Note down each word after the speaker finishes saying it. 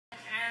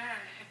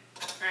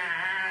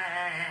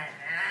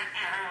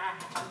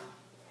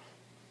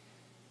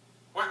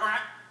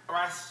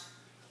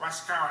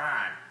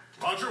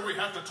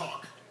to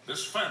talk.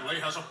 This family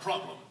has a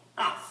problem.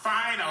 Oh,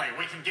 finally,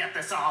 we can get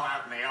this all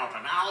out in the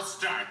open. I'll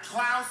start.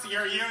 Klaus,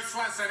 you're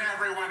useless and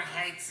everyone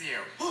hates you.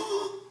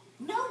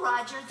 No,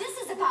 Roger, this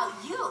is about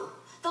you.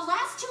 The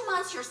last 2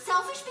 months, your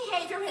selfish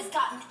behavior has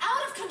gotten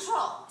out of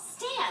control.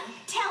 Stan,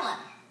 tell him.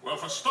 Well,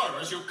 for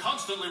starters, you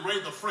constantly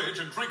raid the fridge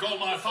and drink all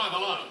my Five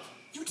Alive.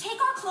 You take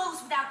our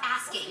clothes without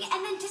asking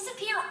and then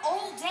disappear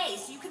all day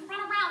so you can run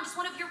around as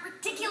one of your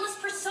ridiculous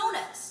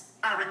personas.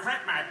 I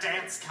regret my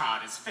dance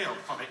card is filled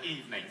for the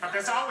evening, but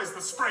there's always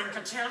the spring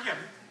cotillion.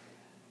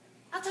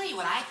 I'll tell you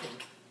what I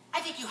think.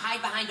 I think you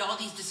hide behind all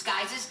these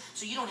disguises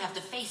so you don't have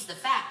to face the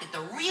fact that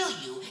the real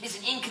you is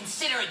an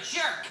inconsiderate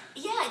jerk.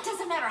 Yeah, it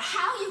doesn't matter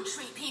how you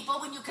treat people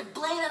when you could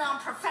blame it on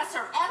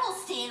Professor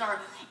Edelstein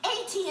or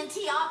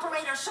AT&T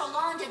operator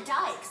Shalonda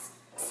Dykes.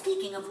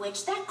 Speaking of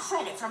which, that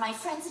credit for my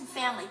friends and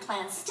family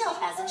plan still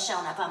hasn't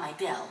shown up on my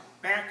bill.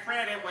 That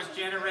credit was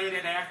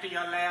generated after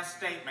your last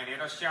statement.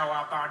 It'll show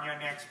up on your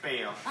next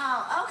bill.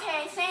 Oh,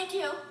 okay, thank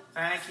you.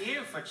 Thank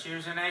you for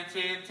choosing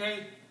AT&T.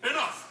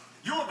 Enough!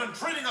 You have been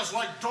treating us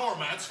like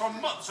doormats for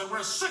months, and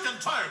we're sick and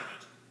tired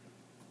of it.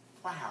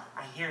 Wow,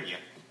 I hear you.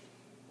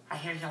 I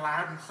hear you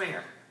loud and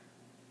clear.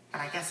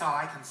 And I guess all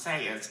I can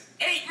say is,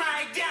 eat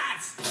my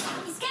guts!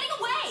 He's getting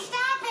away!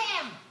 Stop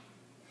him!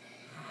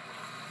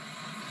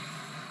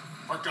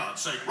 For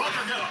God's sake,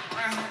 Roger, get up!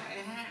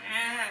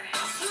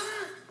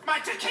 My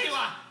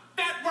tequila!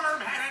 That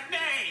worm had a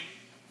name!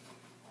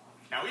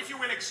 Now, if you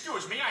will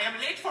excuse me, I am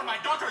late for my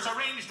daughter's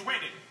arranged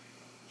wedding.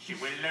 She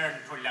will learn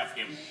to love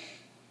him.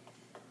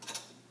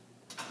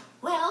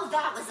 Well,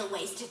 that was a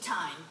waste of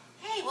time.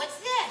 Hey, what's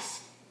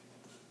this?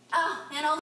 Oh, and